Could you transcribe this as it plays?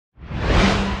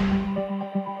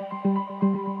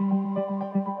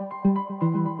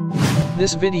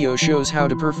This video shows how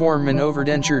to perform an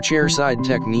overdenture chairside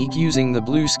technique using the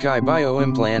Blue Sky Bio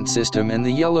implant system and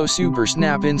the yellow Super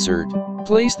Snap insert.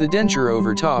 Place the denture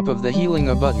over top of the healing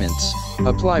abutments,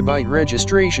 apply bite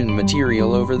registration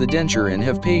material over the denture and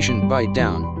have patient bite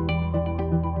down.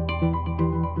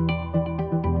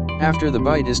 After the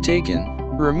bite is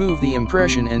taken, remove the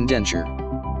impression and denture.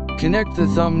 Connect the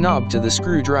thumb knob to the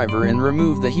screwdriver and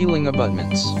remove the healing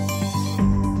abutments.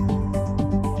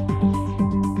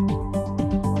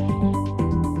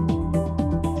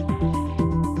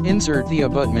 Insert the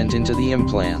abutment into the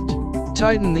implant.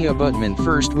 Tighten the abutment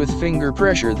first with finger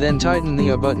pressure, then tighten the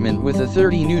abutment with a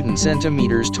 30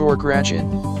 Nm torque ratchet.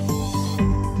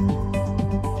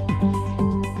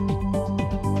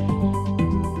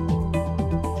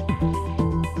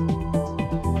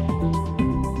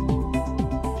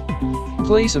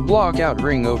 Place a block-out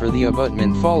ring over the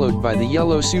abutment followed by the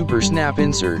yellow Super Snap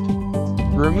insert.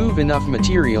 Remove enough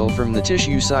material from the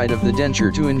tissue side of the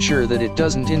denture to ensure that it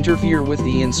doesn't interfere with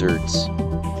the inserts.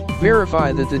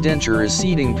 Verify that the denture is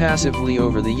seating passively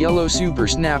over the yellow Super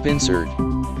Snap insert.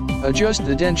 Adjust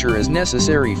the denture as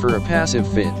necessary for a passive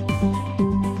fit.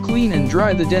 Clean and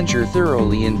dry the denture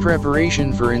thoroughly in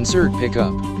preparation for insert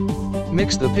pickup.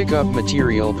 Mix the pickup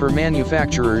material per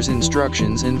manufacturer's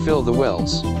instructions and fill the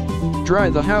wells. Dry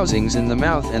the housings in the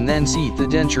mouth and then seat the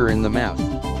denture in the mouth.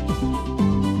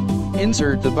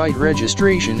 Insert the bite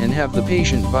registration and have the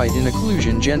patient bite in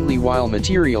occlusion gently while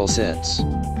material sets.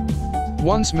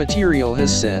 Once material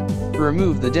has set,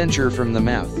 remove the denture from the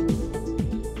mouth.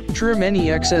 Trim any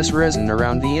excess resin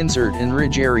around the insert and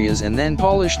ridge areas and then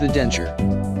polish the denture.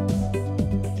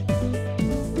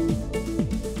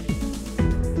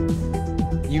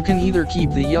 You can either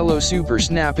keep the yellow Super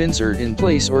Snap insert in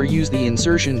place or use the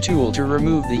insertion tool to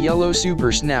remove the yellow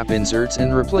Super Snap inserts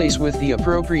and replace with the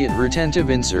appropriate retentive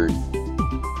insert.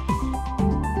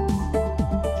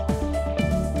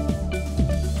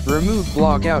 Remove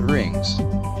block-out rings.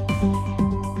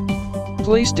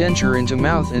 Place denture into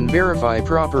mouth and verify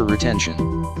proper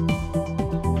retention.